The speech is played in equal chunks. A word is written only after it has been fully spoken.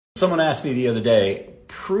Someone asked me the other day,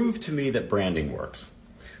 prove to me that branding works.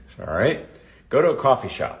 So, all right, go to a coffee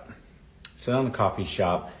shop, sit down in a coffee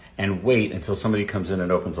shop and wait until somebody comes in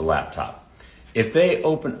and opens a laptop. If they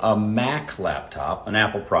open a Mac laptop, an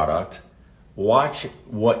Apple product, watch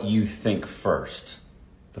what you think first.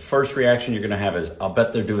 The first reaction you're gonna have is, I'll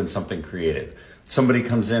bet they're doing something creative. Somebody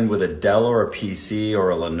comes in with a Dell or a PC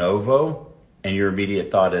or a Lenovo, and your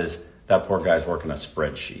immediate thought is, that poor guy's working a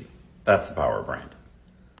spreadsheet. That's the power of brand.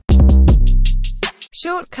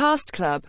 Shortcast Club.